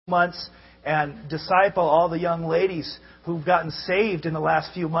months and disciple all the young ladies who've gotten saved in the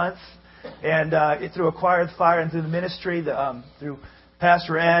last few months, and through Acquired Fire and through the ministry, through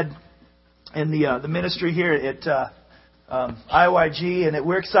Pastor Ed and the ministry here at IYG, and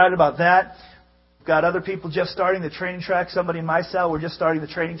we're excited about that. We've got other people just starting the training track. Somebody in my cell, we're just starting the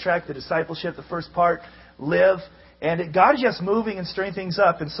training track, the discipleship, the first part, Live. And God is just moving and stirring things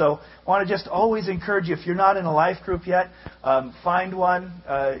up. And so I want to just always encourage you, if you're not in a life group yet, find one.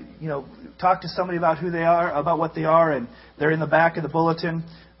 Talk to somebody about who they are, about what they are. And they're in the back of the bulletin.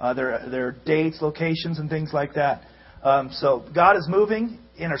 Their dates, locations, and things like that. So God is moving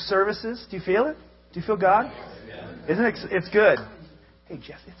in our services. Do you feel it? Do you feel God? Isn't it? It's good. Hey,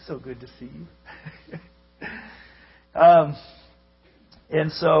 Jeff, it's so good to see you.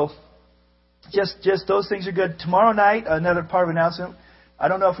 And so... Just those things are good. Tomorrow night, another part of announcement. I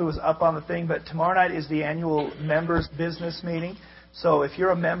don't know if it was up on the thing, but tomorrow night is the annual members business meeting. So if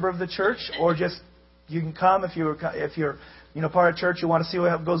you're a member of the church, or just you can come if you're part of church, you want to see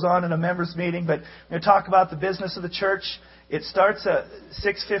what goes on in a members meeting. But we're going to talk about the business of the church. It starts at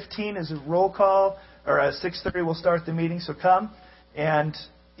 6:15 as a roll call, or at 6:30 we'll start the meeting. So come, and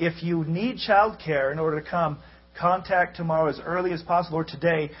if you need childcare in order to come, contact tomorrow as early as possible, or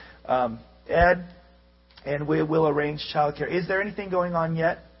today. Ed, and we will arrange childcare. Is there anything going on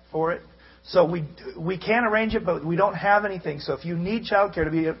yet for it? So we can arrange it, but we don't have anything. So if you need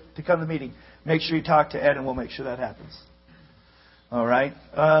childcare to come to the meeting, make sure you talk to Ed, and we'll make sure that happens. All right.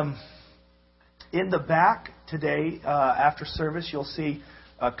 In the back today, after service, you'll see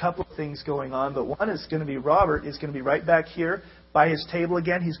a couple of things going on. But one is going to be Robert is going to be right back here by his table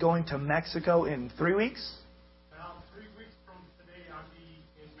again. He's going to Mexico in 3 weeks.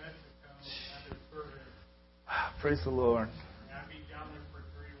 Praise the Lord. I'll be down there for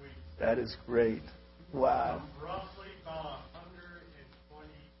 3 weeks. That is great. Wow. Roughly about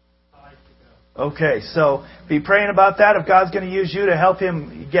 125 to go. Okay, so be praying about that. If God's going to use you to help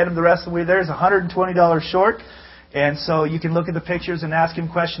him get him the rest of the way there, it's $120 short. And so you can look at the pictures and ask him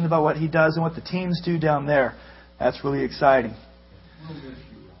questions about what he does and what the teams do down there. That's really exciting. And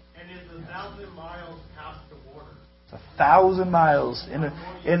it's 1,000 miles past the border. It's 1,000 miles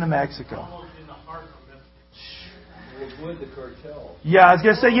into Mexico. Yeah, I was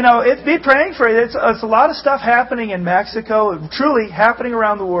going to say, be praying for it. It's a lot of stuff happening in Mexico, truly happening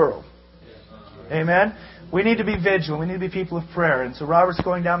around the world. Amen. We need to be vigilant. We need to be people of prayer. And so Robert's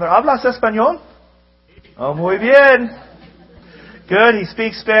going down there. ¿Hablas español? Oh, muy bien. Good. He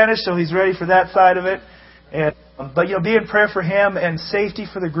speaks Spanish, so he's ready for that side of it. But be in prayer for him and safety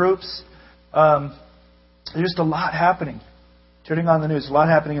for the groups. There's just a lot happening. Turning on the news, a lot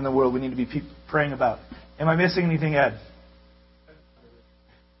happening in the world we need to be praying about. Am I missing anything, Ed?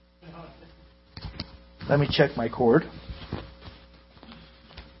 Let me check my cord.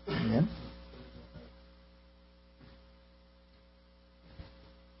 Amen.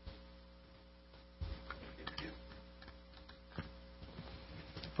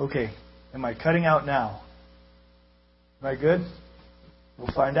 Okay. Am I cutting out now? Am I good?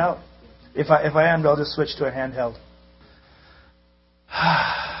 We'll find out. If I am, I'll just switch to a handheld.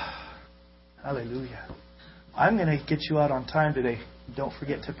 Hallelujah. I'm going to get you out on time today. Don't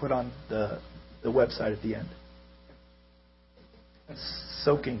forget to put on the website at the end.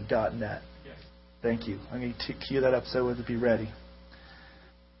 Soaking.net. Yes. Thank you. I'm going to cue that up so it would be ready.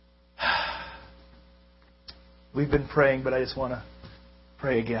 We've been praying, but I just want to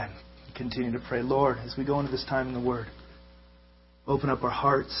pray again. Continue to pray. Lord, as we go into this time in the Word, open up our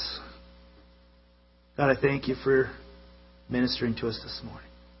hearts. God, I thank you for ministering to us this morning.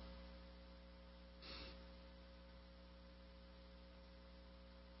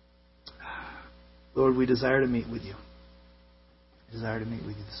 Lord, we desire to meet with you. We desire to meet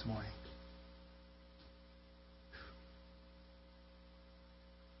with you this morning.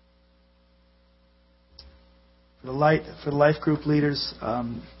 For the life group leaders,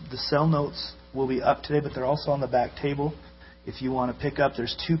 the cell notes will be up today, but they're also on the back table. If you want to pick up,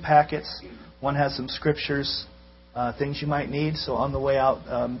 there's 2 packets. One has some scriptures, things you might need. So on the way out,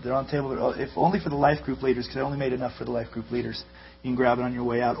 they're on the table. If only for the life group leaders, because I only made enough for the life group leaders. You can grab it on your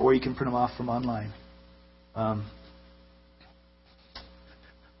way out, or you can print them off from online. I'm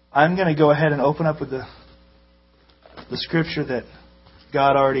going to go ahead and open up with the scripture that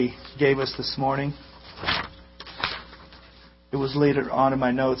God already gave us this morning. It was later on in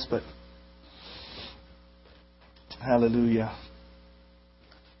my notes, but hallelujah.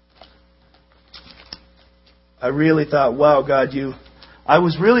 I really thought, wow, God, I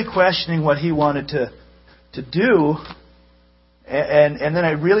was really questioning what He wanted to do, and then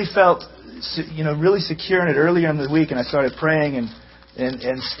I really felt, really secure in it earlier in the week, and I started praying, and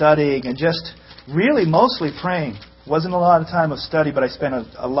and studying and just really mostly praying. Wasn't a lot of time of study, but I spent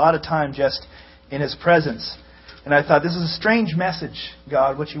a lot of time just in His presence. And I thought, this is a strange message,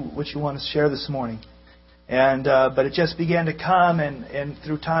 God, what you want to share this morning. And but it just began to come, and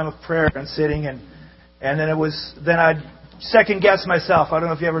through time of prayer and sitting, and then I'd second guess myself. I don't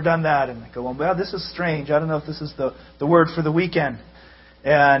know if you ever done that, and I go, well, this is strange. I don't know if this is the word for the weekend.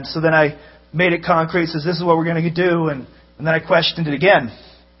 And so then I made it concrete. Says, this is what we're going to do, and then I questioned it again.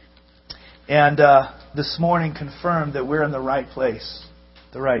 And this morning confirmed that we're in the right place,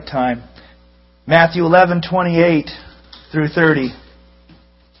 the right time. Matthew 11:28 through 30.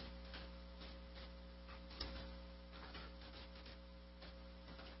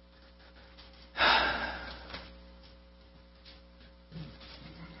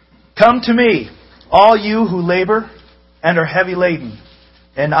 Come to me, all you who labor and are heavy laden,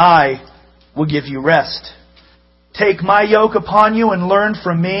 and I will give you rest. Take my yoke upon you and learn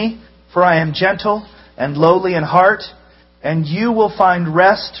from me, for I am gentle and lowly in heart, and you will find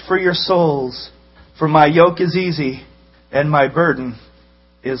rest for your souls. For my yoke is easy and my burden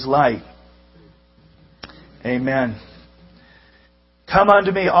is light. Amen. Come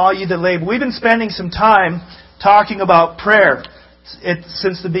unto me, all you that labor. We've been spending some time talking about prayer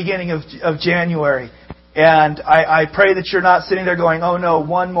since the beginning of January. And I pray that you're not sitting there going, oh no,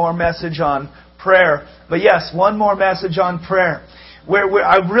 one more message on prayer. But yes, one more message on prayer. Where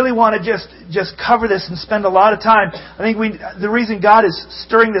I really want to just cover this and spend a lot of time. I think the reason God is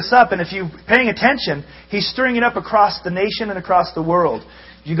stirring this up, and if you're paying attention, He's stirring it up across the nation and across the world.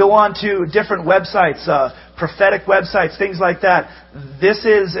 You go on to different websites, prophetic websites, things like that. This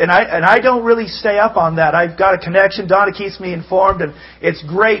is, and I don't really stay up on that. I've got a connection. Donna keeps me informed, and it's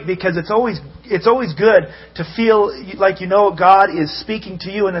great because it's always good to feel like you know God is speaking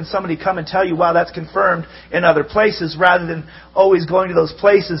to you, and then somebody come and tell you, wow, that's confirmed in other places, rather than always going to those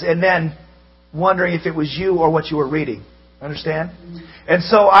places and then wondering if it was you or what you were reading. Understand? And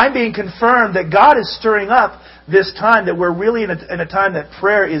so I'm being confirmed that God is stirring up this time, that we're really in a time that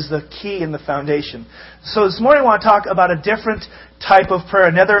prayer is the key and the foundation. So this morning I want to talk about a different type of prayer,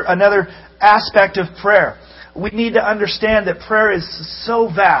 another aspect of prayer. We need to understand that prayer is so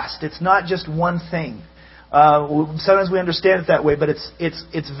vast. It's not just one thing. Sometimes we understand it that way, but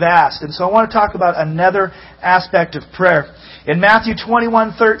it's vast. And so I want to talk about another aspect of prayer. In Matthew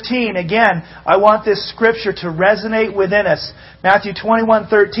 21:13, again, I want this scripture to resonate within us. Matthew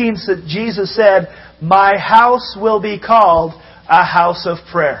 21:13, Jesus said, "My house will be called a house of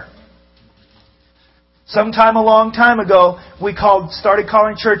prayer." Sometime a long time ago, we started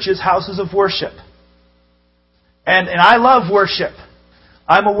calling churches houses of worship. And I love worship.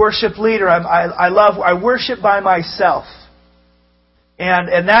 I'm a worship leader. I worship by myself.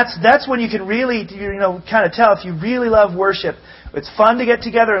 And that's when you can really, kind of tell if you really love worship. It's fun to get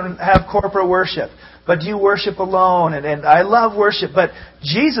together and have corporate worship. But do you worship alone? And I love worship. But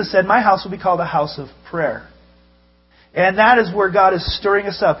Jesus said, my house will be called a house of prayer. And that is where God is stirring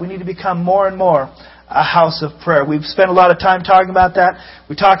us up. We need to become more and more a house of prayer. We've spent a lot of time talking about that.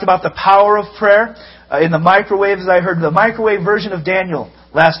 We talked about the power of prayer. In the microwave, as I heard, the microwave version of Daniel.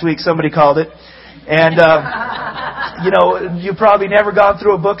 Last week somebody called it. And, you've probably never gone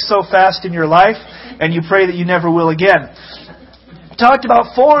through a book so fast in your life, and you pray that you never will again. We talked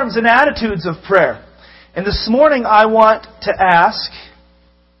about forms and attitudes of prayer. And this morning I want to ask,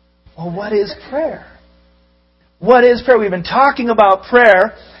 well, what is prayer? What is prayer? We've been talking about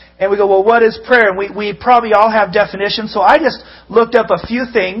prayer, and we go, well, what is prayer? And we probably all have definitions, so I just looked up a few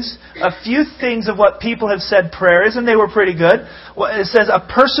things of what people have said prayer is, and they were pretty good. Well, it says, a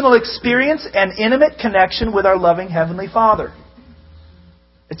personal experience and intimate connection with our loving Heavenly Father.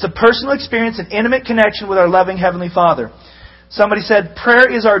 It's a personal experience and intimate connection with our loving Heavenly Father. Somebody said,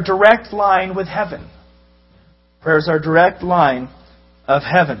 prayer is our direct line with heaven. Prayer is our direct line of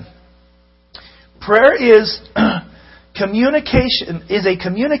heaven. Prayer is a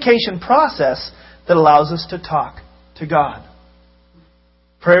communication process that allows us to talk to God.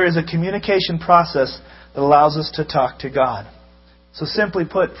 Prayer is a communication process that allows us to talk to God. So simply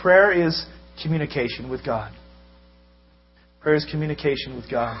put, prayer is communication with God. Prayer is communication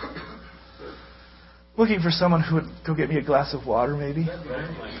with God. Looking for someone who would go get me a glass of water, maybe?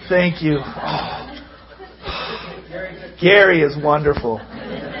 Thank you. Oh. Gary is wonderful.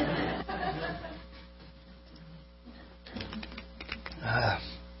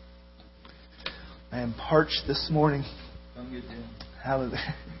 I am parched this morning.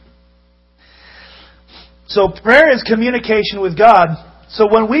 Hallelujah. So prayer is communication with God.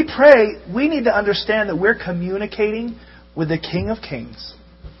 So when we pray, we need to understand that we're communicating with the King of Kings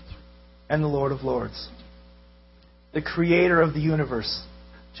and the Lord of Lords. the creator of the universe.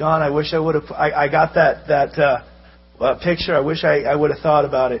 John, I wish I would have... I got that picture. I wish I would have thought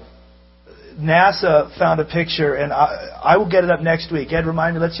about it. NASA found a picture, and I will get it up next week. Ed,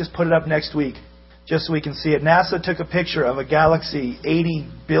 remind me, let's just put it up next week, just so we can see it. NASA took a picture of a galaxy 80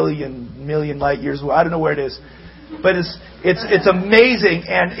 billion million light years away. I don't know where it is, but it's amazing.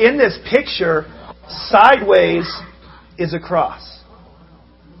 And in this picture, sideways is a cross.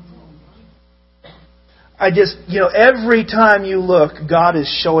 Every time you look, God is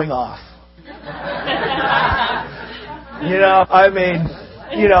showing off.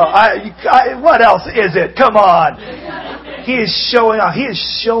 What else is it? Come on. He is showing off. He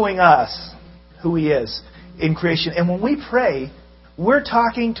is showing us who He is in creation. And when we pray, we're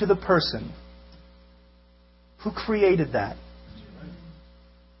talking to the person who created that.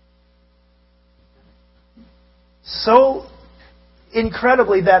 So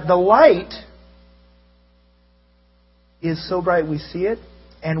incredibly that the light is so bright we see it,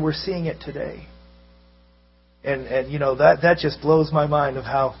 and we're seeing it today. And that just blows my mind of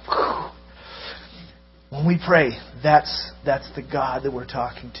how when we pray, that's the God that we're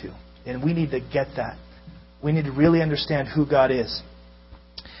talking to. And we need to get that. We need to really understand who God is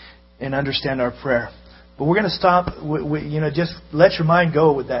and understand our prayer. But we're going to stop, just let your mind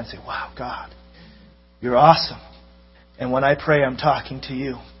go with that and say, wow, God, You're awesome. And when I pray, I'm talking to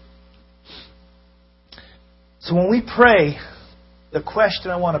You. So when we pray, the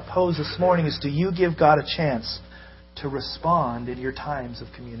question I want to pose this morning is, do you give God a chance to respond in your times of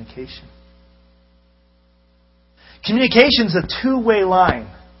communication? Communication's a two-way line.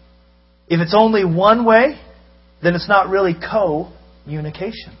 If it's only one way, then it's not really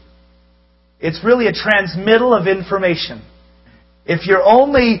communication. It's really a transmittal of information. If you're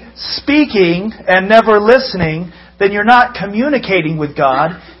only speaking and never listening, then you're not communicating with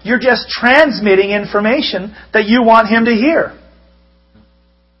God. You're just transmitting information that you want Him to hear.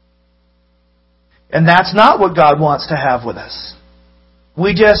 And that's not what God wants to have with us.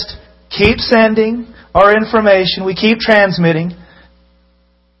 We just keep sending our information. We keep transmitting.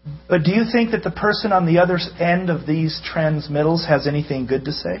 But do you think that the person on the other end of these transmittals has anything good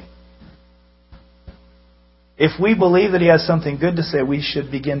to say? If we believe that He has something good to say, we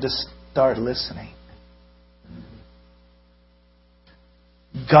should begin to start listening.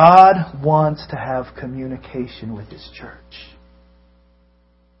 God wants to have communication with His church.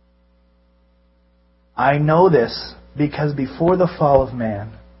 I know this because before the fall of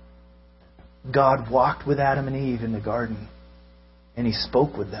man, God walked with Adam and Eve in the garden and He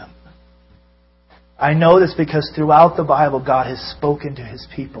spoke with them. I know this because throughout the Bible, God has spoken to His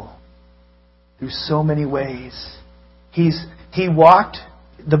people through so many ways. He walked,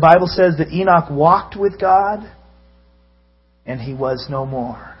 the Bible says that Enoch walked with God and he was no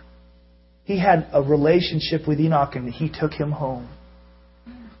more. He had a relationship with Enoch and He took him home.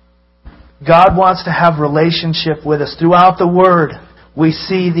 God wants to have relationship with us. Throughout the Word, we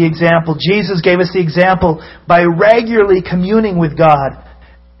see the example. Jesus gave us the example by regularly communing with God.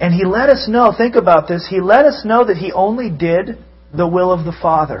 And He let us know, think about this, He let us know that He only did the will of the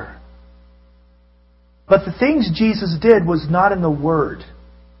Father. But the things Jesus did was not in the Word.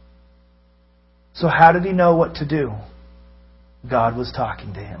 So how did He know what to do? God was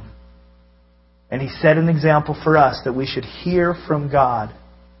talking to Him. And He set an example for us that we should hear from God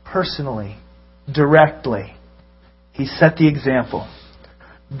personally, directly. He set the example.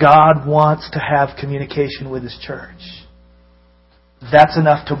 God wants to have communication with His church. That's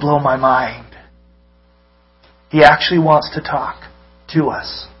enough to blow my mind. He actually wants to talk to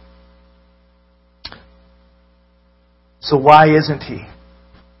us. So why isn't He?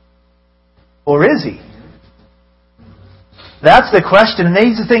 Or is He? That's the question. And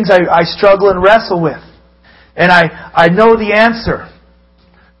these are things I struggle and wrestle with. And I know the answer.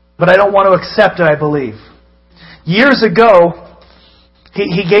 But I don't want to accept it, I believe. Years ago,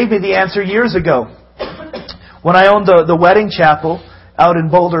 He gave me the answer years ago. When I owned the wedding chapel out in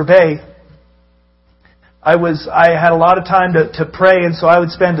Boulder Bay, I had a lot of time to pray, and so I would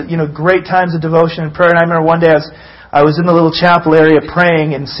spend great times of devotion and prayer. And I remember one day I was in the little chapel area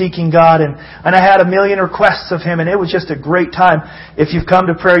praying and seeking God, and I had a million requests of Him, and it was just a great time. If you've come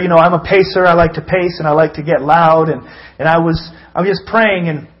to prayer, I'm a pacer. I like to pace, and I like to get loud, and I was just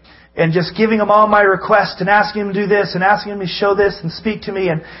praying and just giving Him all my requests and asking Him to do this and asking Him to show this and speak to me.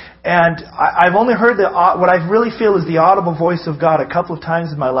 And I've only heard what I really feel is the audible voice of God a couple of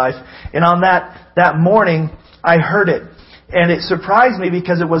times in my life. And on that morning, I heard it. And it surprised me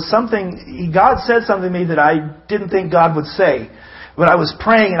because it was something, God said something to me that I didn't think God would say. But I was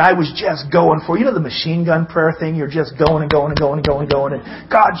praying and I was just going for, the machine gun prayer thing? You're just going and going and going and going and going. And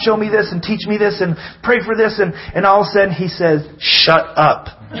God, show me this and teach me this and pray for this. And all of a sudden He says, shut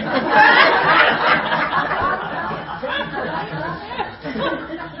up.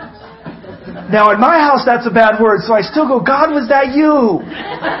 Now in my house that's a bad word, so I still go, God, was that you?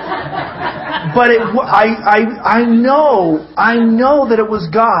 But I know that it was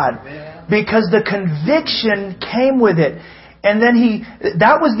God, because the conviction came with it. And then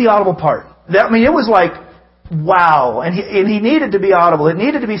that was the audible part. It was like, wow. And he needed to be audible. It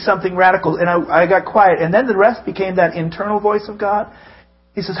needed to be something radical. And I got quiet. And then the rest became that internal voice of God.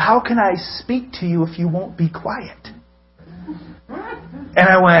 He says, how can I speak to you if you won't be quiet? And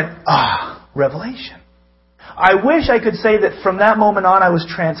I went, revelation. I wish I could say that from that moment on I was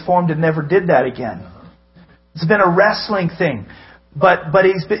transformed and never did that again. It's been a wrestling thing. But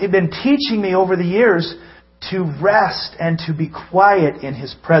He's been teaching me over the years to rest and to be quiet in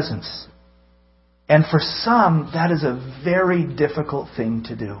His presence. And for some, that is a very difficult thing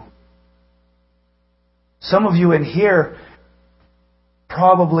to do. Some of you in here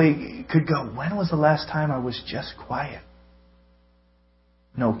probably could go, when was the last time I was just quiet?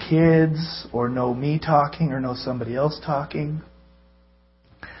 No kids, or no me talking, or no somebody else talking.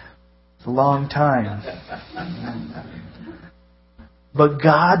 It's a long time. But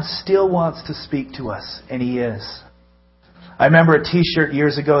God still wants to speak to us, and He is. I remember a t-shirt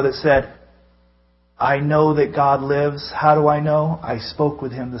years ago that said, I know that God lives. How do I know? I spoke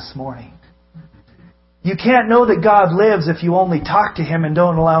with Him this morning. You can't know that God lives if you only talk to Him and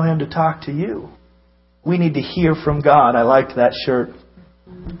don't allow Him to talk to you. We need to hear from God. I liked that shirt.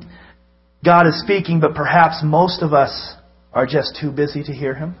 God is speaking, but perhaps most of us are just too busy to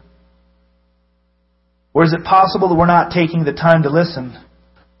hear Him. Or is it possible that we're not taking the time to listen,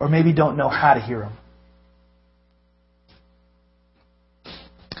 or maybe don't know how to hear Him?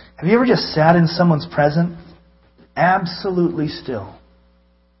 Have you ever just sat in someone's presence, absolutely still,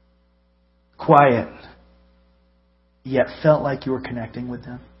 quiet, yet felt like you were connecting with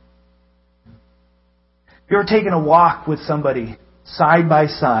them? Have you ever taken a walk with somebody side by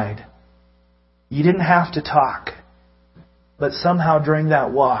side? You didn't have to talk, but somehow during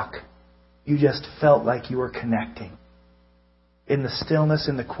that walk, you just felt like you were connecting. In the stillness,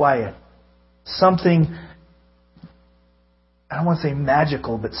 in the quiet. Something, I don't want to say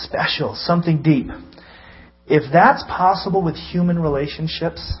magical, but special. Something deep. If that's possible with human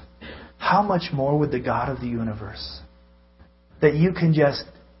relationships, how much more with the God of the universe? That you can just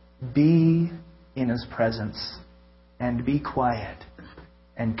be in His presence and be quiet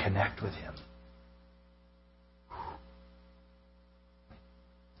and connect with Him.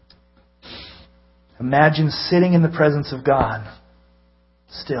 Imagine sitting in the presence of God,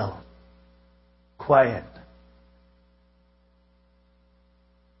 still, quiet.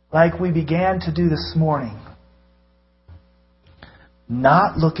 Like we began to do this morning.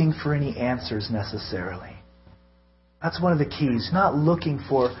 Not looking for any answers necessarily. That's one of the keys. Not looking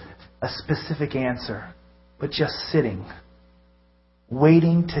for a specific answer, but just sitting,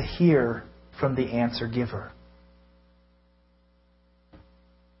 waiting to hear from the answer giver.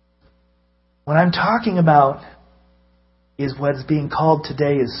 What I'm talking about is what's being called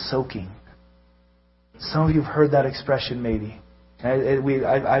today is soaking. Some of you have heard that expression maybe.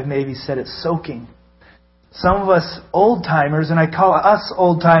 I've maybe said it, soaking. Some of us old-timers, and I call us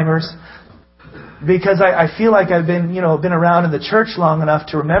old-timers because I feel like I've been around in the church long enough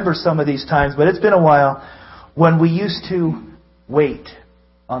to remember some of these times, but it's been a while when we used to wait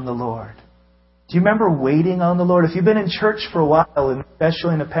on the Lord. Do you remember waiting on the Lord? If you've been in church for a while, and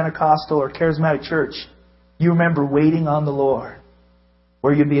especially in a Pentecostal or charismatic church, you remember waiting on the Lord.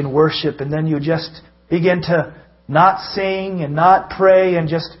 Where you'd be in worship and then you just begin to not sing and not pray and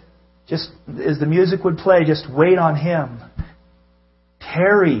just as the music would play, just wait on Him.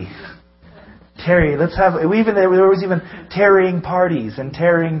 Tarry. There was even tarrying parties and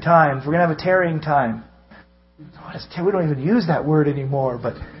tarrying times. We're going to have a tarrying time. We don't even use that word anymore,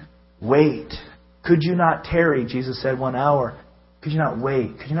 but wait. Could you not tarry? Jesus said 1 hour. Could you not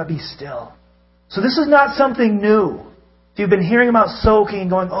wait? Could you not be still? So this is not something new. If you've been hearing about soaking and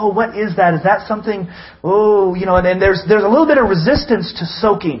going, oh, what is that? Is that something? Oh, and there's a little bit of resistance to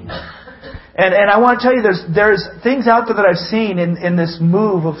soaking. And I want to tell you, there's things out there that I've seen in this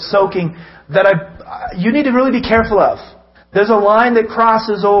move of soaking that you need to really be careful of. There's a line that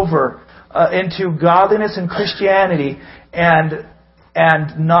crosses over into godliness and Christianity and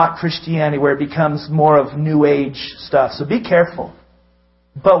not Christianity, where it becomes more of New Age stuff. So be careful.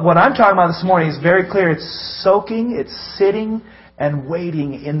 But what I'm talking about this morning is very clear. It's soaking, it's sitting and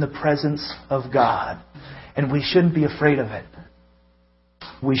waiting in the presence of God. And we shouldn't be afraid of it.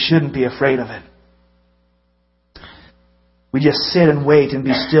 we shouldn't be afraid of it. We just sit and wait and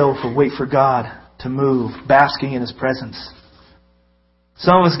be still wait for God to move, basking in His presence.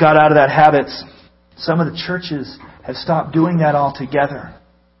 Some of us got out of that habit. Some of the churches have stopped doing that altogether.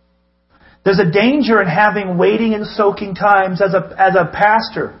 There's a danger in having waiting and soaking times as a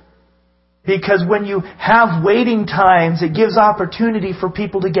pastor. Because when you have waiting times, it gives opportunity for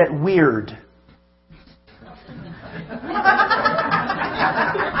people to get weird.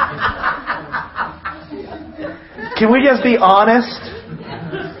 Can we just be honest?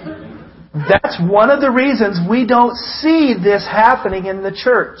 That's one of the reasons we don't see this happening in the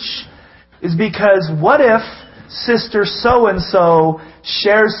church. Is because what if Sister so-and-so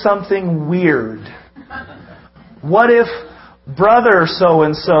shares something weird? What if Brother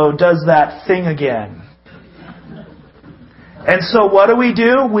so-and-so does that thing again? And so what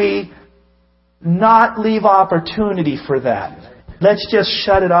do? We not leave opportunity for that. Let's just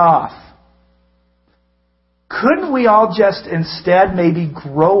shut it off. Couldn't we all just instead maybe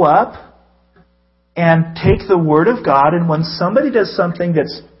grow up and take the Word of God, and when somebody does something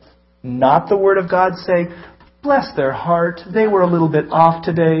that's not the Word of God, say, bless their heart, they were a little bit off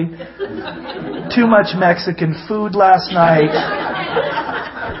today. Too much Mexican food last night.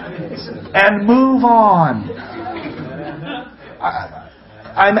 And move on.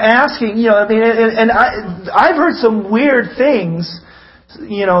 I'm asking, I've heard some weird things,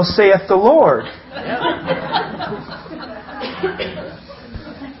 saith the Lord.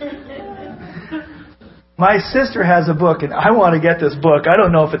 My sister has a book, and I want to get this book. I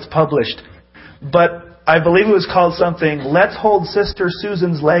don't know if it's published, but I believe it was called something, Let's Hold Sister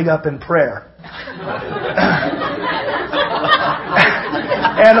Susan's Leg Up in Prayer.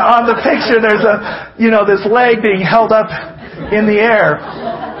 And on the picture there's this leg being held up in the air.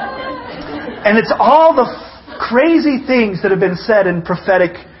 And it's all the crazy things that have been said in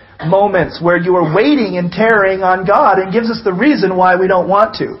prophetic moments where you are waiting and tarrying on God, and gives us the reason why we don't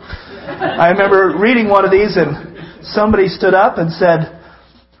want to. I remember reading one of these, and somebody stood up and said,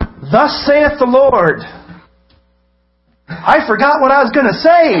 Thus saith the Lord. I forgot what I was going to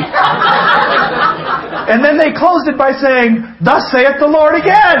say. And then they closed it by saying, Thus saith the Lord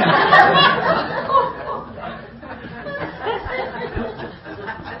again.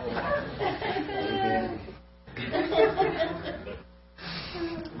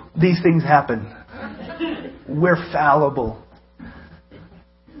 These things happen. We're fallible.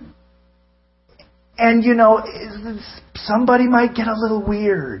 And somebody might get a little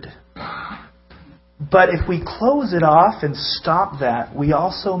weird. But if we close it off and stop that, we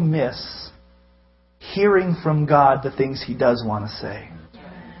also miss hearing from God the things He does want to say.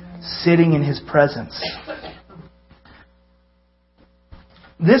 Sitting in His presence.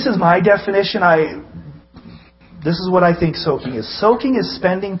 This is my definition. This is what I think soaking is. Soaking is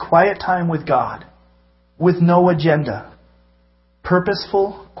spending quiet time with God with no agenda.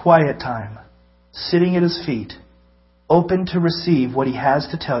 Purposeful, quiet time. Sitting at His feet. Open to receive what He has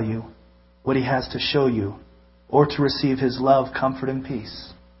to tell you, what He has to show you, or to receive His love, comfort, and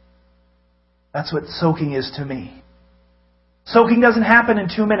peace. That's what soaking is to me. Soaking doesn't happen in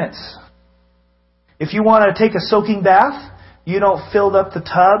 2 minutes. If you want to take a soaking bath, you don't fill up the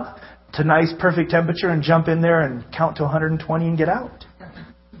tub to nice, perfect temperature and jump in there and count to 120 and get out.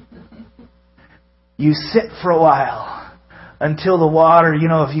 You sit for a while until the water,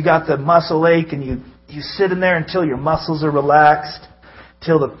 if you got the muscle ache, and you sit in there until your muscles are relaxed,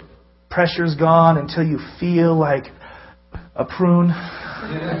 till the pressure's gone, until you feel like a prune.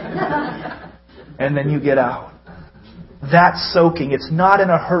 And then you get out. That's soaking. It's not in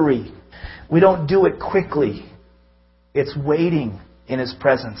a hurry. We don't do it quickly. It's waiting in His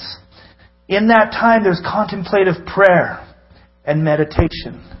presence. In that time, there's contemplative prayer and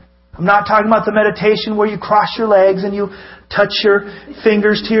meditation. I'm not talking about the meditation where you cross your legs and you touch your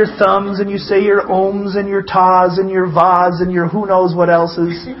fingers to your thumbs and you say your ohms and your tahs and your vas and your who knows what else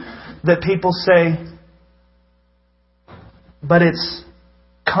is that people say. But it's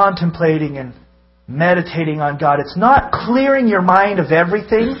contemplating and meditating on God. It's not clearing your mind of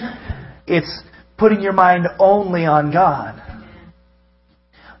everything. It's putting your mind only on God.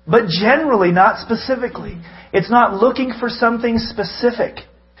 But generally, not specifically. It's not looking for something specific.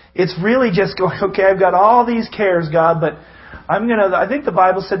 It's really just going, okay, I've got all these cares, God, but I think the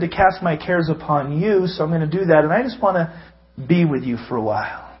Bible said to cast my cares upon you, so I'm going to do that, and I just want to be with you for a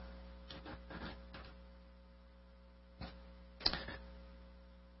while.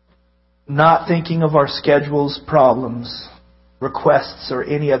 Not thinking of our schedules, problems, requests, or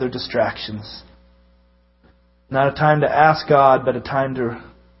any other distractions. Not a time to ask God, but a time to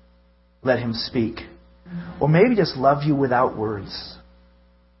let Him speak. Or maybe just love you without words.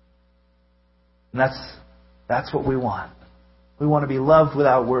 And that's what we want. We want to be loved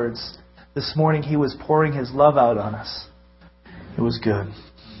without words. This morning He was pouring His love out on us. It was good.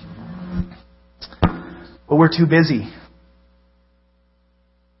 But we're too busy.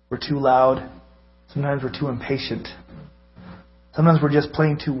 We're too loud. Sometimes we're too impatient. Sometimes we're just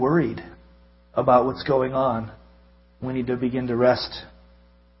plain too worried about what's going on. We need to begin to rest.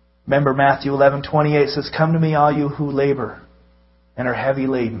 Remember Matthew 11:28 says, "Come to me, all you who labor and are heavy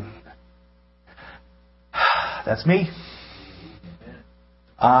laden." That's me.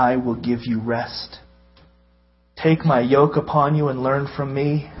 I will give you rest. Take my yoke upon you and learn from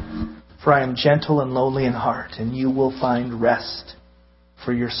me, for I am gentle and lowly in heart, and you will find rest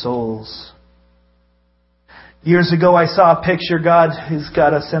for your souls. Years ago I saw a picture. God has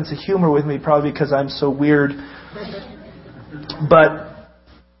got a sense of humor with me, probably because I'm so weird. But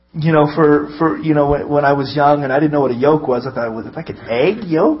when I was young and I didn't know what a yolk was, I thought, was it like an egg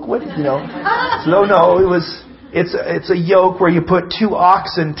yolk? What, No, it's a yoke where you put two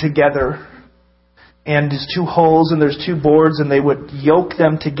oxen together, and there's two holes and there's two boards, and they would yoke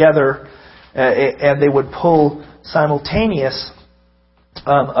them together, and they would pull simultaneous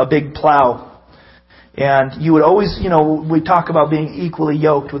a big plow. And you would always, we talk about being equally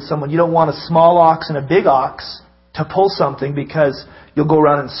yoked with someone. You don't want a small ox and a big ox to pull something, because you'll go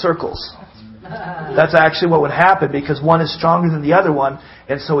around in circles. That's actually what would happen, because one is stronger than the other one,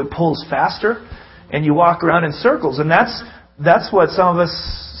 and so it pulls faster, and you walk around in circles. And that's what some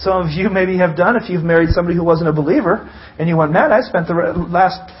of you maybe have done if you've married somebody who wasn't a believer, and you went, man, I spent the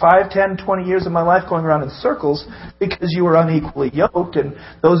last 5, 10, 20 years of my life going around in circles because you were unequally yoked. And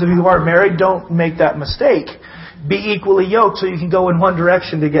those of you who aren't married, don't make that mistake. Be equally yoked so you can go in one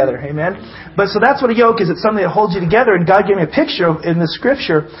direction together. Amen? But so that's what a yoke is. It's something that holds you together. And God gave me a picture in the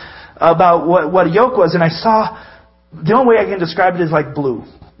Scripture about what a yoke was. And I saw, the only way I can describe it is like blue.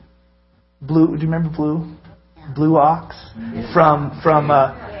 Blue, do you remember blue? Blue ox? From Paul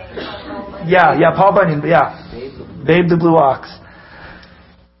Bunyan, Babe the Blue Ox.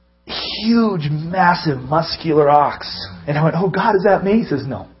 Huge, massive, muscular ox. And I went, oh God, is that me? He says,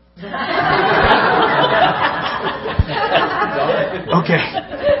 no. Okay.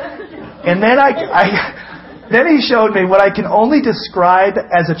 And then then he showed me what I can only describe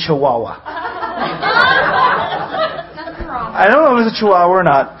as a chihuahua. I don't know if it's a chihuahua or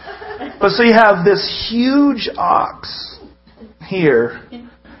not. But so you have this huge ox here,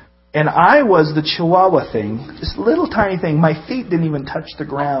 and I was the chihuahua thing, this little tiny thing. My feet didn't even touch the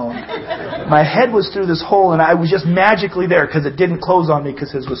ground. My head was through this hole, and I was just magically there because it didn't close on me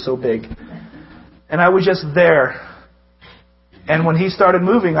because his was so big. And I was just there. And when he started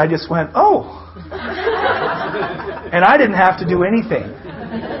moving, I just went, oh. And I didn't have to do anything.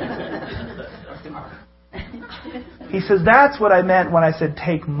 He says, that's what I meant when I said,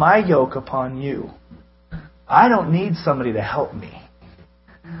 take my yoke upon you. I don't need somebody to help me.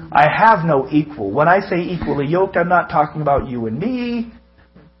 I have no equal. When I say equally yoked, I'm not talking about you and me.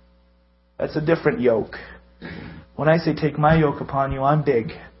 That's a different yoke. When I say take my yoke upon you, I'm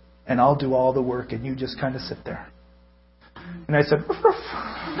big, and I'll do all the work, and you just kind of sit there. And I said, ruff,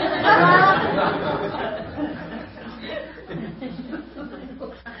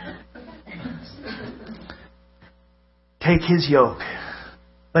 take his yoke.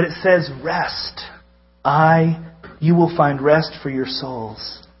 But it says rest. You will find rest for your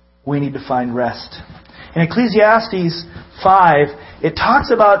souls. We need to find rest. In Ecclesiastes 5, it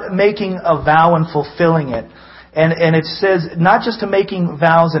talks about making a vow and fulfilling it. And it says not just to making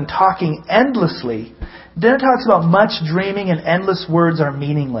vows and talking endlessly. Then it talks about much dreaming and endless words are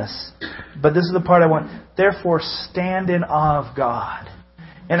meaningless. But this is the part I want. Therefore, stand in awe of God.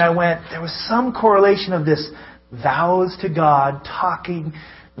 And I went, there was some correlation of this vows to God, talking,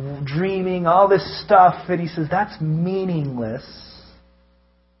 dreaming, all this stuff. And he says, that's meaningless.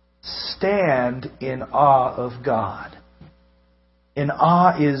 Stand in awe of God. And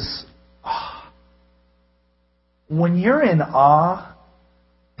awe is awe. When you're in awe,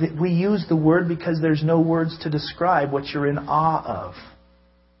 we use the word because there's no words to describe what you're in awe of.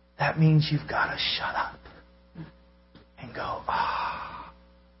 That means you've got to shut up and go, ah.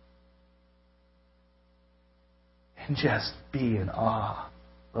 And just be in awe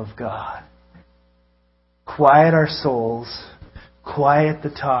of God. Quiet our souls, quiet the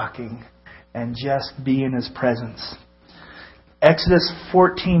talking, and just be in His presence. Exodus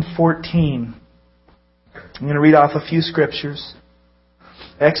 14:14. I'm going to read off a few scriptures.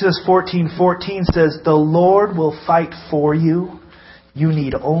 Exodus 14:14 says, the Lord will fight for you. You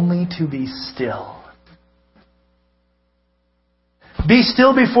need only to be still. Be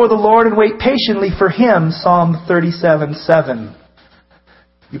still before the Lord and wait patiently for Him. Psalm 37:7.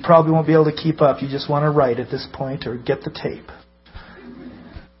 You probably won't be able to keep up. You just want to write at this point or get the tape.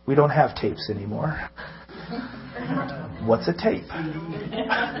 We don't have tapes anymore. What's a tape?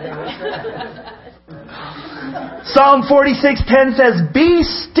 Psalm 46:10 says, "Be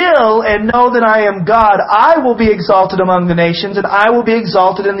still and know that I am God. I will be exalted among the nations, and I will be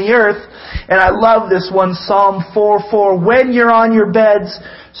exalted in the earth." And I love this one, Psalm 4:4. "When you're on your beds,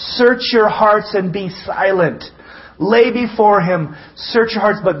 search your hearts and be silent." Lay before Him, search your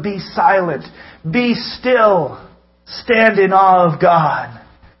hearts, but be silent. Be still. Stand in awe of God.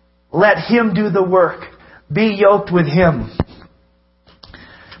 Let Him do the work. Be yoked with Him.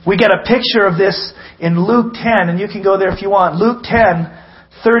 We get a picture of this in Luke 10, and you can go there if you want. Luke 10,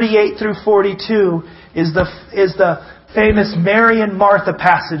 38 through 42 is the famous Mary and Martha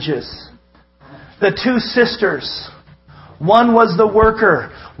passages. The two sisters. One was the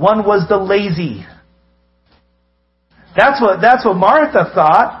worker, one was the lazy. That's what Martha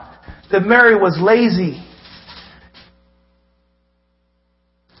thought, that Mary was lazy.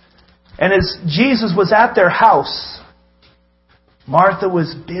 And as Jesus was at their house, Martha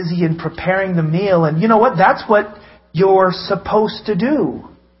was busy in preparing the meal. And you know what? That's what you're supposed to do.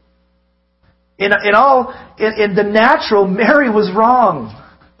 In the natural, Mary was wrong.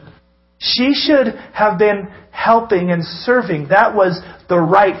 She should have been helping and serving. That was the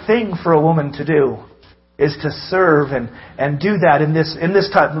right thing for a woman to do, is to serve and do that in this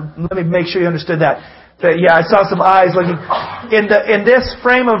time. Let me make sure you understood that. Yeah, I saw some eyes looking. In this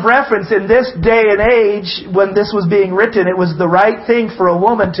frame of reference, in this day and age, when this was being written, it was the right thing for a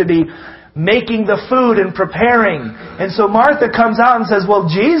woman to be making the food and preparing. And so Martha comes out and says, well,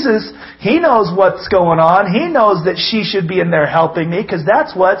 Jesus, He knows what's going on. He knows that she should be in there helping me because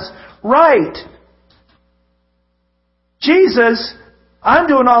that's what's right. Jesus, I'm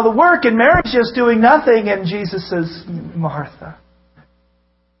doing all the work and Mary's just doing nothing. And Jesus says, Martha,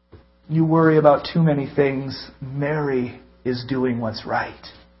 you worry about too many things. Mary is doing what's right.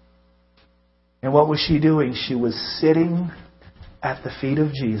 And what was she doing? She was sitting at the feet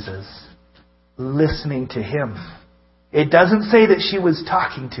of Jesus, listening to Him. It doesn't say that she was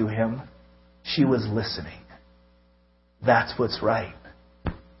talking to Him. She was listening. That's what's right.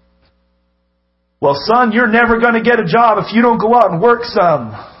 Well, son, you're never going to get a job if you don't go out and work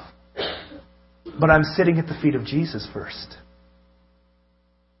some. But I'm sitting at the feet of Jesus first.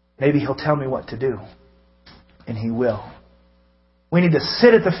 Maybe He'll tell me what to do. And He will. We need to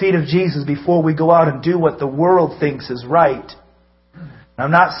sit at the feet of Jesus before we go out and do what the world thinks is right.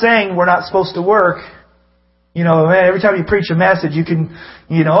 I'm not saying we're not supposed to work. You know, every time you preach a message, you can,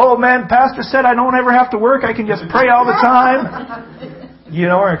 oh man, pastor said I don't ever have to work. I can just pray all the time. We're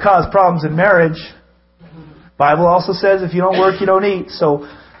going to cause problems in marriage. Bible also says if you don't work, you don't eat. So,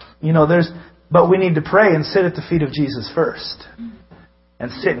 but we need to pray and sit at the feet of Jesus first. And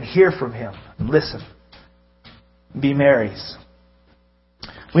sit and hear from Him. And listen. Be Mary's.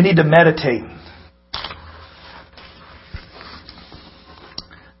 We need to meditate.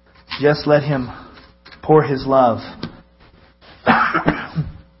 Just let Him pour His love.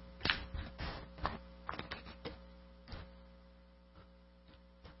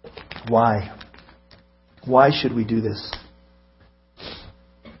 Why? Why should we do this?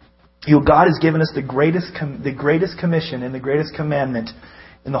 God has given us the greatest commission and the greatest commandment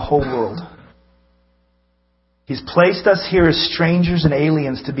in the whole world. He's placed us here as strangers and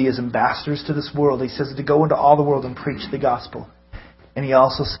aliens to be His ambassadors to this world. He says to go into all the world and preach the gospel. And He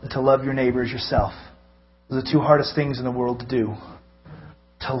also said to love your neighbor as yourself. Those are the two hardest things in the world to do.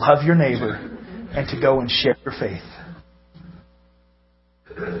 To love your neighbor and to go and share your faith.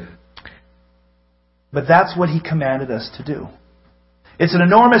 But that's what He commanded us to do. It's an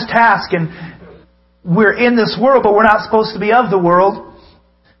enormous task, and we're in this world, but we're not supposed to be of the world.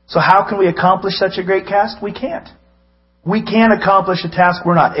 So how can we accomplish such a great task? We can't. We can't accomplish a task.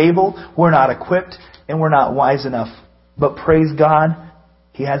 We're not able, we're not equipped, and we're not wise enough. But praise God,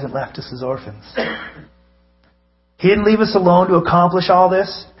 He hasn't left us as orphans. He didn't leave us alone to accomplish all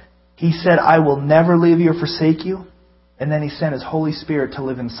this. He said, I will never leave you or forsake you. And then He sent His Holy Spirit to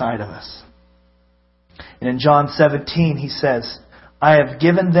live inside of us. And in John 17, He says, I have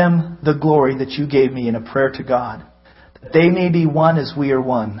given them the glory that you gave me in a prayer to God, that they may be one as we are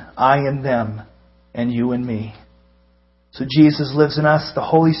one, I and them, and you and me. So Jesus lives in us. The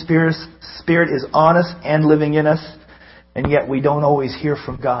Holy Spirit is on us and living in us, and yet we don't always hear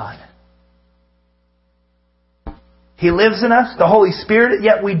from God. He lives in us, the Holy Spirit,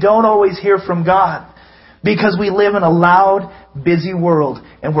 yet we don't always hear from God. Because we live in a loud, busy world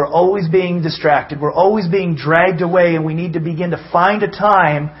and we're always being distracted. We're always being dragged away, and we need to begin to find a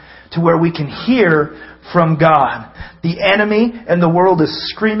time to where we can hear from God. The enemy and the world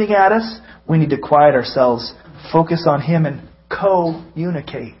is screaming at us. We need to quiet ourselves, focus on Him, and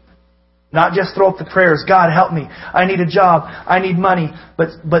communicate. Not just throw up the prayers, God help me, I need a job, I need money,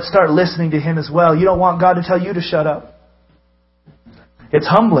 but start listening to Him as well. You don't want God to tell you to shut up. It's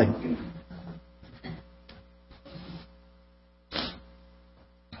humbling.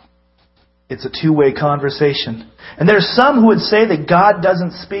 It's a two-way conversation. And there's some who would say that God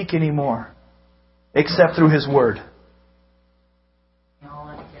doesn't speak anymore, except through His Word. All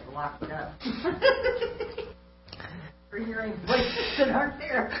of us get locked up. We're hearing voices that aren't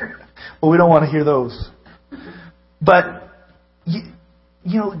there. Well, we don't want to hear those. But, you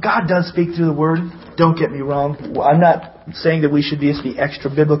know, God does speak through the Word. Don't get me wrong. I'm not saying that we should be extra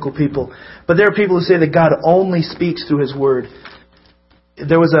biblical people. But there are people who say that God only speaks through His Word.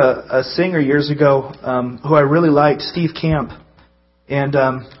 There was a singer years ago who I really liked, Steve Camp. And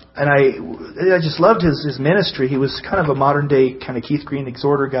I just loved his ministry. He was kind of a modern day kind of Keith Green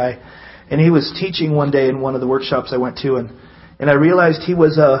exhorter guy. And he was teaching one day in one of the workshops I went to. And I realized he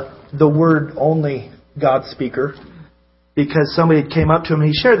was the Word only God speaker. Because somebody came up to him, and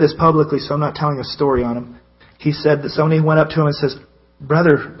he shared this publicly, so I'm not telling a story on him. He said that somebody went up to him and says,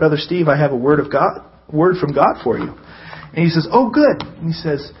 Brother Steve, I have a word from God for you. And he says, oh, good. And he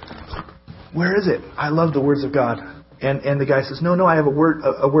says, where is it? I love the words of God. And the guy says, no, I have a word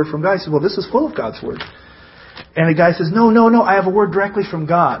from God. He says, well, this is full of God's Word. And the guy says, no, I have a word directly from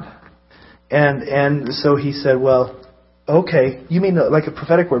God. And so he said, well, okay, you mean like a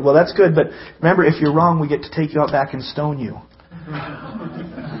prophetic word? Well, that's good, but remember, if you're wrong, we get to take you out back and stone you.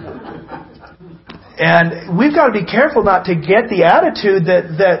 And we've got to be careful not to get the attitude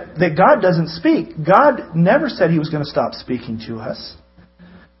that God doesn't speak. God never said He was going to stop speaking to us.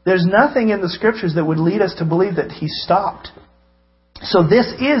 There's nothing in the Scriptures that would lead us to believe that He stopped. So this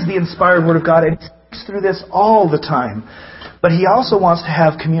is the inspired Word of God, and He speaks through this all the time. But He also wants to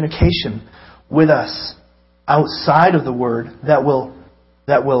have communication with us outside of the Word that will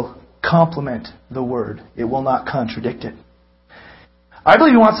complement the Word. It will not contradict it. I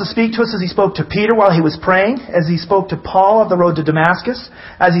believe He wants to speak to us as He spoke to Peter while he was praying, as He spoke to Paul on the road to Damascus,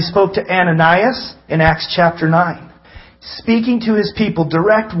 as He spoke to Ananias in Acts chapter 9. Speaking to His people,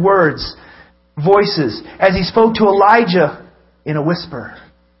 direct words, voices. As He spoke to Elijah in a whisper,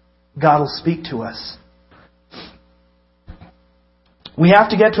 God will speak to us. We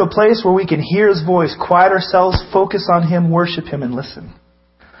have to get to a place where we can hear His voice, quiet ourselves, focus on Him, worship Him, and listen.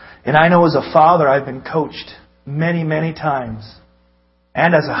 And I know as a father, I've been coached many, many times,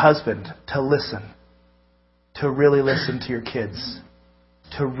 and as a husband, to listen. To really listen to your kids.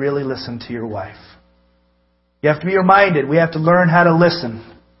 To really listen to your wife. You have to be reminded. We have to learn how to listen.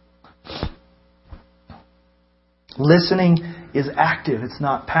 Listening is active. It's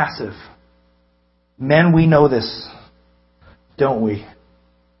not passive. Men, we know this, don't we?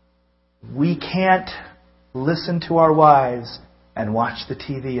 We can't listen to our wives and watch the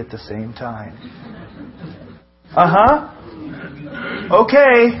TV at the same time.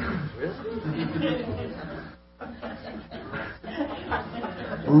 Okay.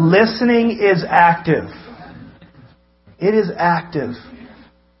 Listening is active. It is active.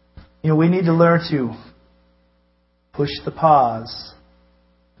 We need to learn to push the pause.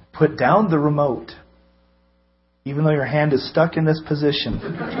 Put down the remote. Even though your hand is stuck in this position.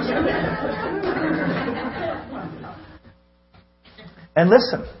 And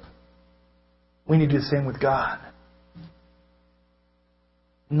listen. We need to do the same with God.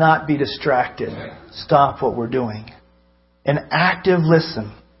 Not be distracted. Stop what we're doing. And actively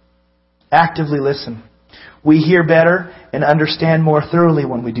listen. We hear better and understand more thoroughly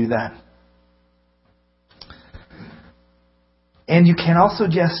when we do that. And you can also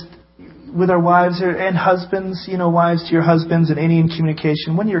just, with our wives and husbands, wives to your husbands and any in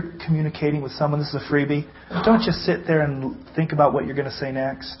communication, when you're communicating with someone, this is a freebie, don't just sit there and think about what you're going to say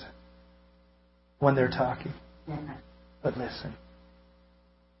next when they're talking. But listen.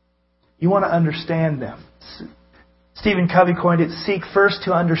 You want to understand them. Stephen Covey coined it, seek first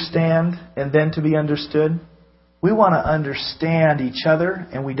to understand and then to be understood. We want to understand each other,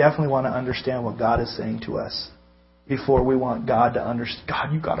 and we definitely want to understand what God is saying to us before we want God to understand.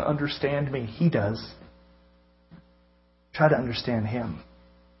 God, you've got to understand me. He does. Try to understand Him,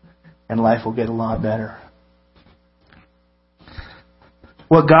 and life will get a lot better.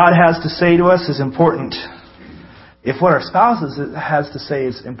 What God has to say to us is important. If what our spouse has to say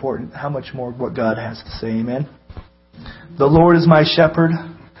is important, how much more what God has to say? Amen. The Lord is my shepherd,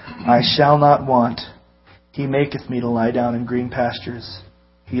 I shall not want. He maketh me to lie down in green pastures.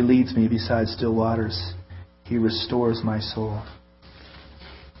 He leads me beside still waters. He restores my soul.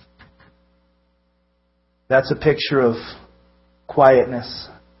 That's a picture of quietness,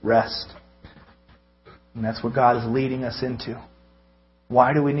 rest. And that's what God is leading us into.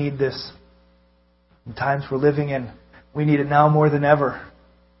 Why do we need this? In times we're living in, we need it now more than ever.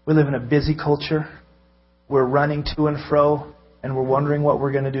 We live in a busy culture. We're running to and fro, and we're wondering what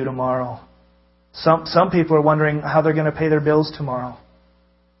we're going to do tomorrow. Some people are wondering how they're going to pay their bills tomorrow.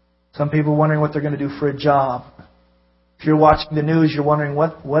 Some people are wondering what they're going to do for a job. If you're watching the news, you're wondering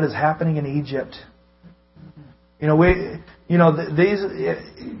what is happening in Egypt. If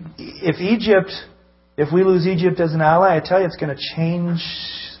we lose Egypt as an ally, I tell you, it's going to change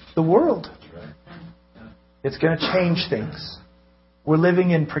the world. It's going to change things. We're living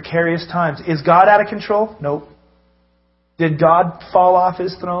in precarious times. Is God out of control? Nope. Did God fall off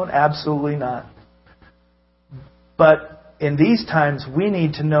His throne? Absolutely not. But in these times, we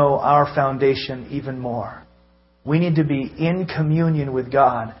need to know our foundation even more. We need to be in communion with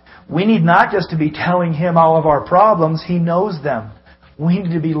God. We need not just to be telling Him all of our problems. He knows them. We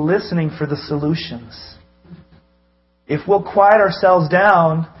need to be listening for the solutions. If we'll quiet ourselves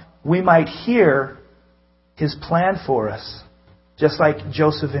down, we might hear His plan for us. Just like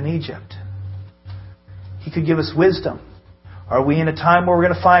Joseph in Egypt. He could give us wisdom. Are we in a time where we're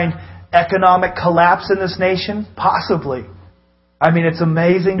going to find economic collapse in this nation? Possibly. I mean, it's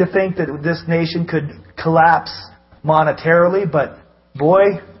amazing to think that this nation could collapse monetarily, but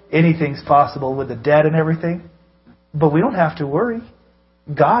boy, anything's possible with the debt and everything. But we don't have to worry.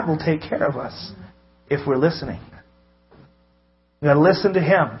 God will take care of us if we're listening. We've got to listen to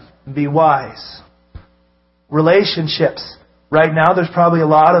Him and be wise. Relationships. Right now, there's probably a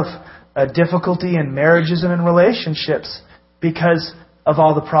lot of difficulty in marriages and in relationships because of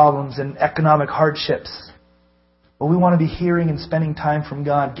all the problems and economic hardships. But we want to be hearing and spending time from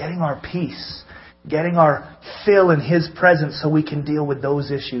God, getting our peace, getting our fill in His presence so we can deal with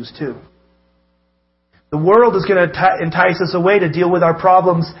those issues too. The world is going to entice us away to deal with our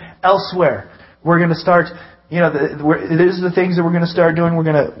problems elsewhere. We're going to start, these are the things that we're going to start doing. We're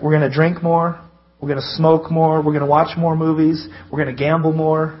going to drink more. We're going to smoke more. We're going to watch more movies. We're going to gamble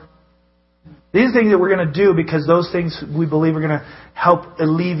more. These are things that we're going to do because those things we believe are going to help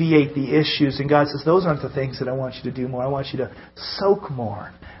alleviate the issues. And God says, those aren't the things that I want you to do more. I want you to soak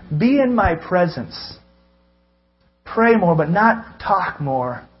more. Be in my presence. Pray more, but not talk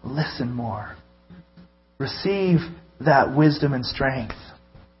more. Listen more. Receive that wisdom and strength.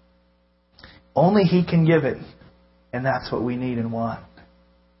 Only He can give it. And that's what we need and want.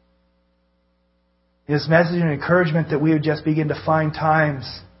 This message and encouragement that we would just begin to find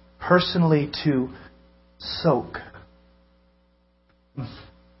times personally to soak.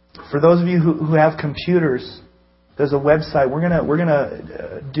 For those of you who have computers, there's a website. We're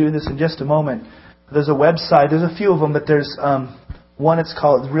gonna do this in just a moment. There's a website. There's a few of them, but there's one. It's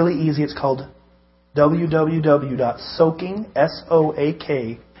really easy. It's called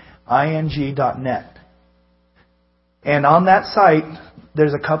www.soaking.net. And on that site,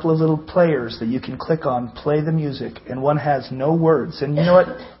 there's a couple of little players that you can click on, play the music, and one has no words. And you know what?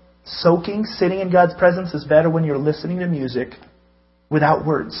 Soaking, sitting in God's presence is better when you're listening to music without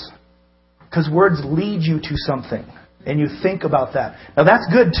words. Because words lead you to something, and you think about that. Now that's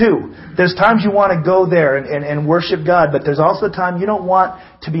good too. There's times you want to go there and worship God, but there's also a time you don't want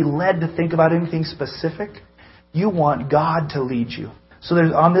to be led to think about anything specific. You want God to lead you. So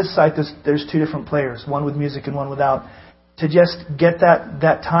on this site, there's two different players, one with music and one without. To just get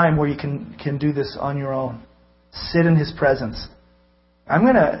that time where you can do this on your own. Sit in His presence. I'm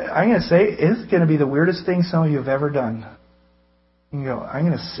gonna say it's gonna be the weirdest thing some of you have ever done. You go, I'm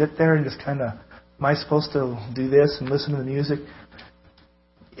gonna sit there and just kind of, am I supposed to do this and listen to the music?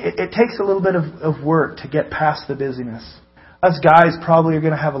 It takes a little bit of work to get past the busyness. Us guys probably are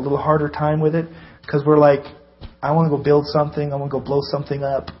gonna have a little harder time with it because we're like, I want to go build something. I want to go blow something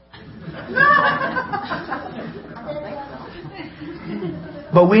up.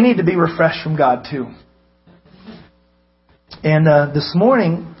 But we need to be refreshed from God too. And this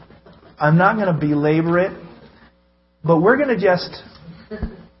morning, I'm not going to belabor it, but we're going to just,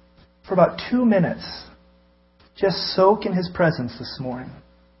 for about 2 minutes, just soak in His presence this morning.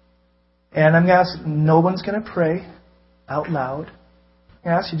 And I'm going to ask, no one's going to pray out loud. I'm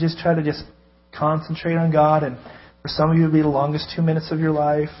going to ask you just try to just concentrate on God. And for some of you, it'll be the longest 2 minutes of your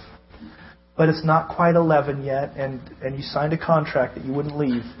life. But it's not quite 11 yet, and you signed a contract that you wouldn't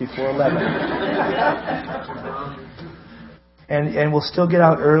leave before 11. and we'll still get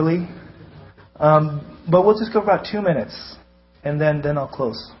out early. But we'll just go for about 2 minutes, and then I'll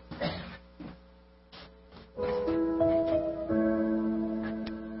close.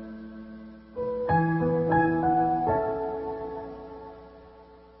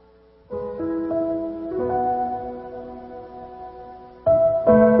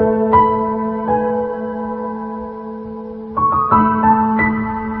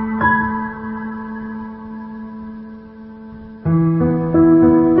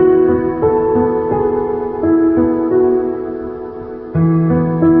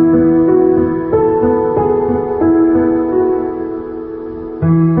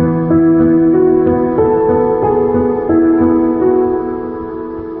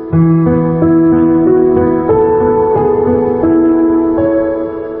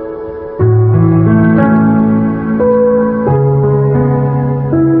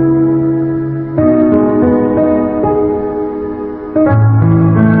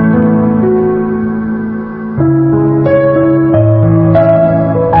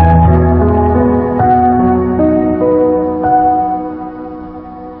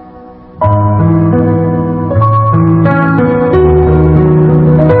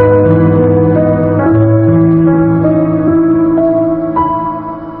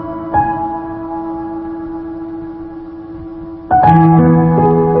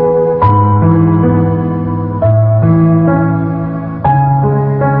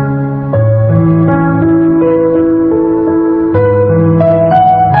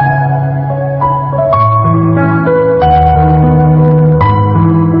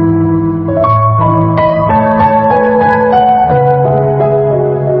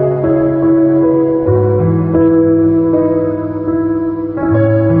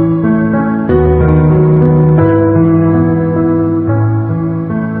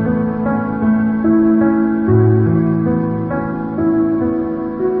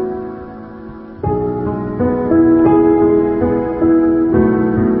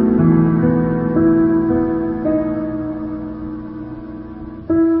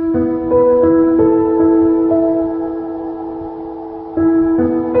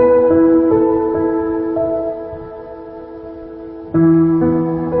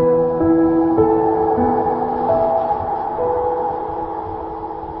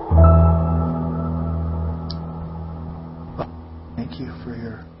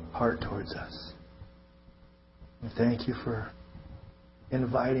 heart towards us. We thank you for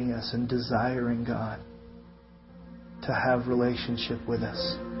inviting us and desiring, God, to have relationship with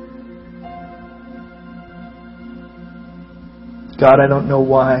us. God, I don't know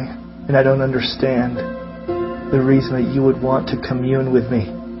why, and I don't understand the reason that you would want to commune with me.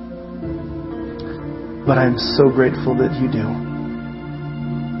 But I'm so grateful that you do.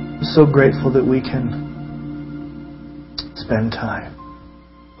 I'm so grateful that we can spend time.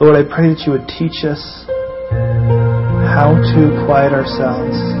 Lord, I pray that you would teach us how to quiet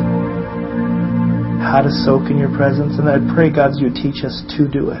ourselves, how to soak in your presence, and I pray, God, that you would teach us to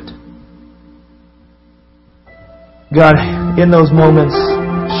do it. God, in those moments,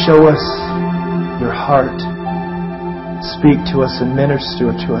 show us your heart. Speak to us and minister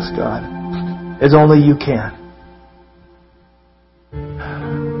to us, God, as only you can.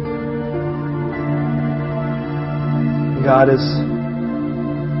 God, as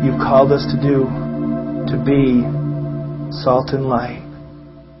you've called us to do, to be salt and light,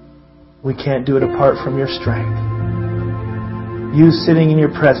 we can't do it apart from your strength. You sitting in your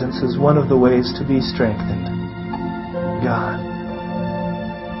presence is one of the ways to be strengthened. God,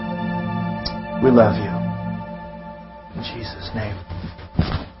 we love you. In Jesus' name.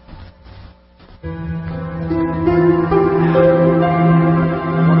 I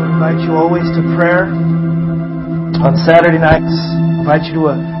want to invite you always to prayer. On Saturday nights, I invite you to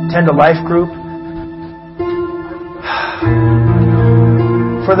attend a life group.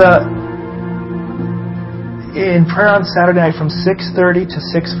 In prayer on Saturday night from 6:30 to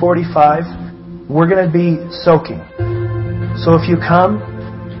 6:45, we're going to be soaking. So if you come,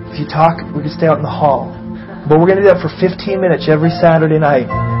 if you talk, we can stay out in the hall. But we're going to do that for 15 minutes every Saturday night.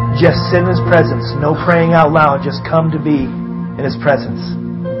 Just sit in His presence. No praying out loud. Just come to be in His presence.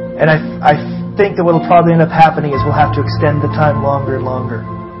 And I think that what will probably end up happening is we'll have to extend the time longer and longer.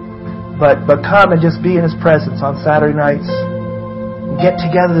 But come and just be in His presence on Saturday nights. Get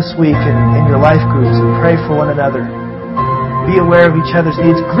together this week in your life groups and pray for one another. Be aware of each other's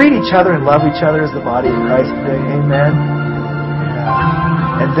needs. Greet each other and love each other as the body of Christ today. Amen.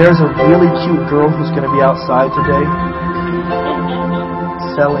 And there's a really cute girl who's going to be outside today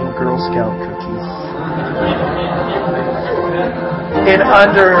selling Girl Scout cookies. And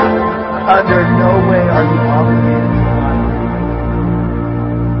under no way are you obligated